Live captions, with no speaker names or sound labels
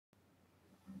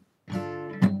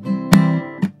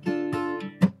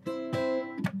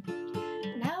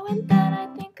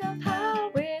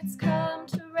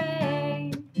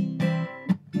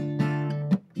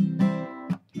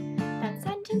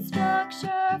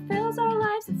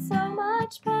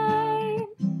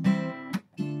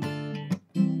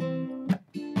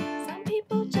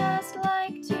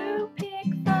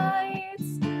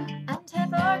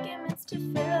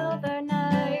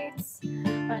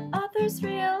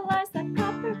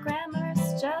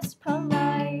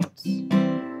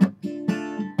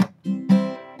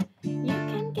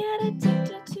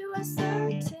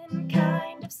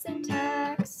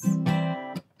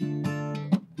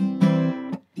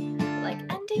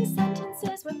making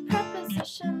sentences with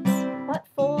prepositions. What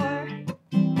for?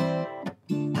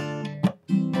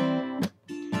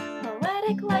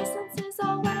 Poetic license is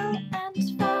all well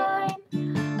and fine,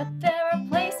 but there are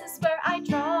places where I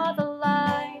draw the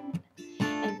line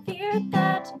and fear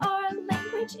that our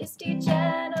language is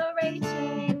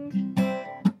degenerating.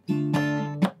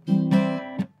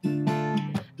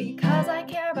 Because I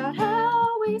care about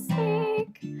how we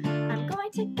speak, I'm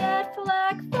going to get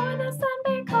flak for this and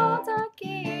be called a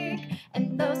geek.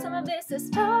 And though some of this is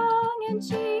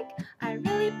tongue-in-cheek, I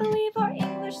really believe our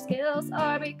English skills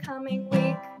are becoming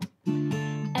weak.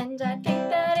 And I think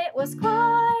that it was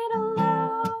quite a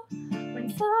low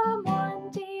when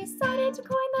someone decided to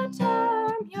coin the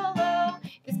term YOLO.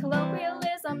 These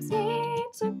colloquialisms need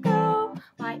to go.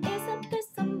 Why isn't this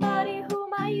somebody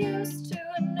whom I used to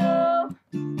know?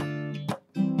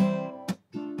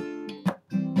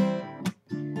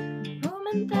 Whom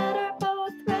and that are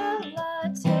both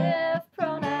relative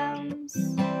pronouns,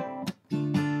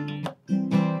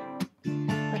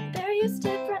 but they're used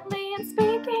differently in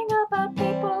speaking about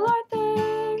people or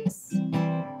things.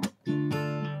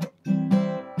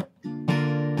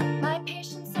 My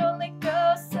patience only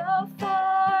goes so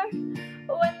far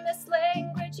when this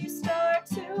language you start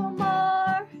to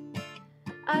mar.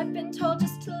 I've been told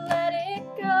just to let it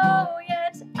go,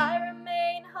 yet I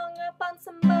remain hung up on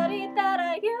somebody that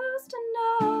I used to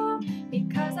know.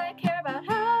 Because I care about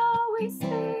how we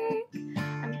speak,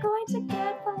 I'm going to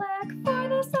get flak for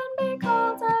this and be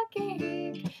called a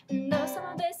geek. And though some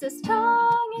of this is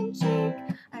tongue-in-cheek,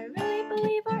 I really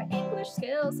believe our English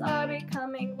skills are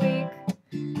becoming weak.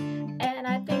 And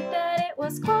I think that it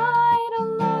was quite a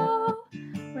low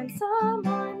when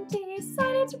someone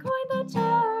decided to coin the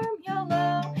term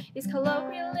YOLO. These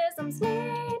colloquialisms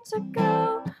need to go.